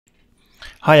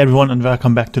Hi everyone and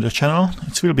welcome back to the channel.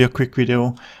 It will be a quick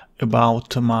video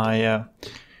about my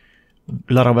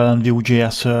Laravel and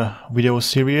Vue.js video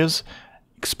series,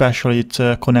 especially it's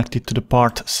connected to the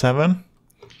part 7.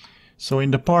 So in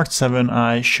the part 7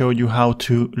 I showed you how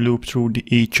to loop through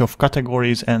each of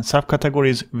categories and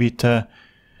subcategories with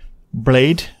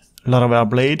Blade, Laravel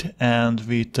Blade, and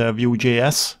with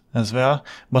Vue.js as well,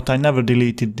 but I never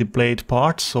deleted the Blade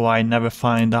part, so I never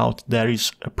find out there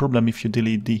is a problem if you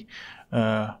delete the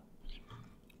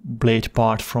Blade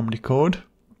part from the code.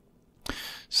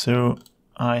 So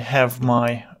I have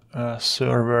my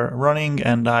server running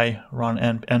and I run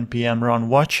npm run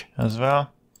watch as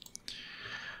well.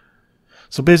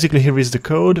 So basically here is the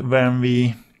code when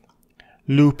we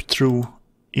loop through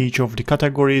each of the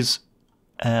categories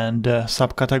and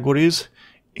subcategories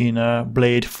in a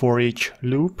Blade for each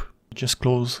loop. Just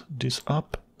close this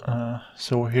up.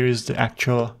 So here is the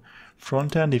actual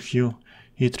front end if you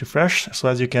hit refresh. So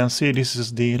as you can see, this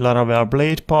is the Laravel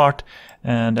Blade part,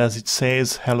 and as it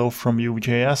says hello from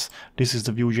Vue.js, this is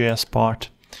the Vue.js part.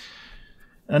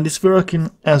 And it's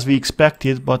working as we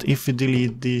expected, but if we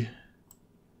delete the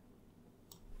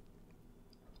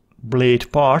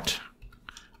Blade part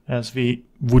as we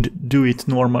would do it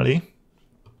normally,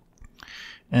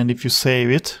 and if you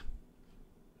save it,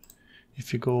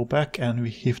 if you go back and we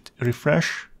hit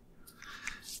refresh,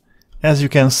 as you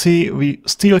can see, we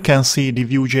still can see the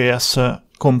Vue.js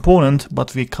component,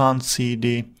 but we can't see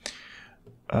the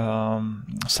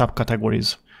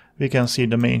subcategories. We can see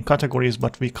the main categories,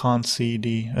 but we can't see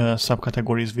the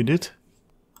subcategories with it.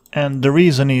 And the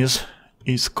reason is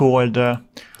called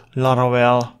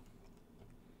Laravel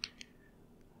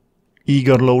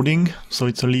eager loading. So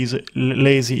it's a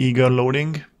lazy eager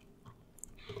loading.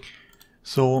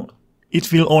 So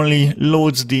it will only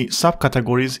load the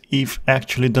subcategories if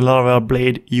actually the Laravel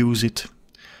Blade use it.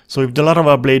 So if the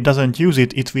Laravel Blade doesn't use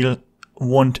it, it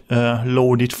won't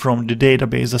load it from the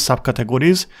database, the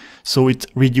subcategories. So it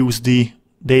reduces the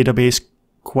database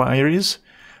queries.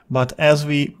 But as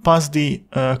we pass the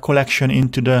collection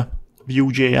into the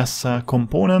Vue.js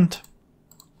component,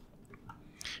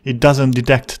 it doesn't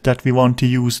detect that we want to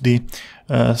use the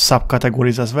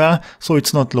subcategories as well. So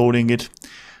it's not loading it.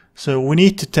 So we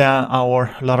need to tell our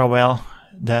Laravel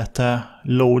that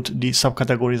load the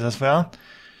subcategories as well.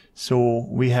 So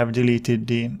we have deleted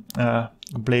the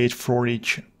Blade for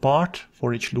each part,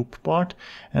 for each loop part,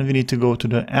 and we need to go to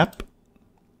the app,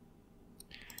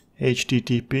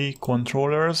 HTTP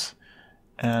controllers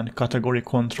and category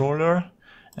controller,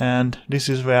 and this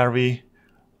is where we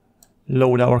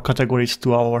load our categories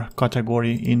to our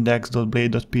category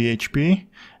index.blade.php,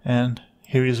 and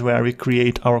here is where we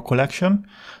create our collection.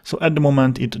 So at the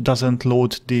moment it doesn't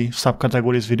load the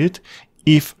subcategories with it.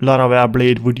 If Laravel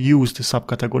Blade would use the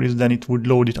subcategories, then it would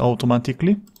load it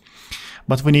automatically.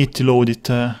 But we need to load it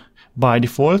by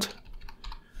default.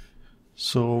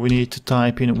 So we need to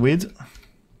type in with,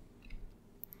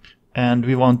 and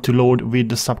we want to load with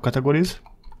the subcategories.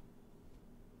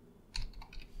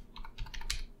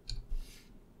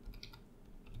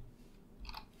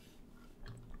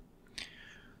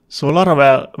 So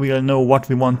Laravel will know what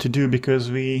we want to do because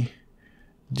we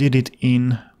did it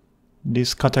in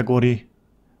this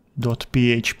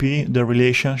category.php, the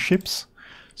relationships.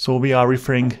 So we are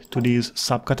referring to these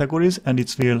subcategories and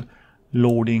it's will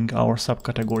loading our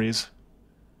subcategories.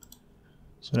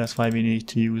 So that's why we need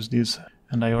to use this.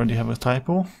 And I already have a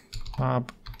typo.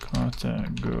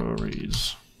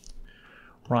 Subcategories.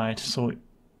 Right, so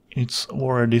it's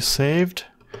already saved.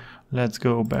 Let's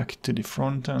go back to the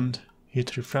front end.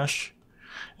 Hit refresh,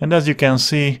 and as you can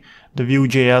see, the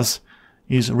Vue.js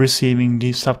is receiving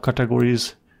the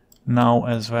subcategories now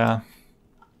as well.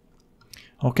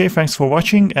 Okay, thanks for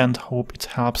watching and hope it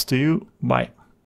helps to you. Bye.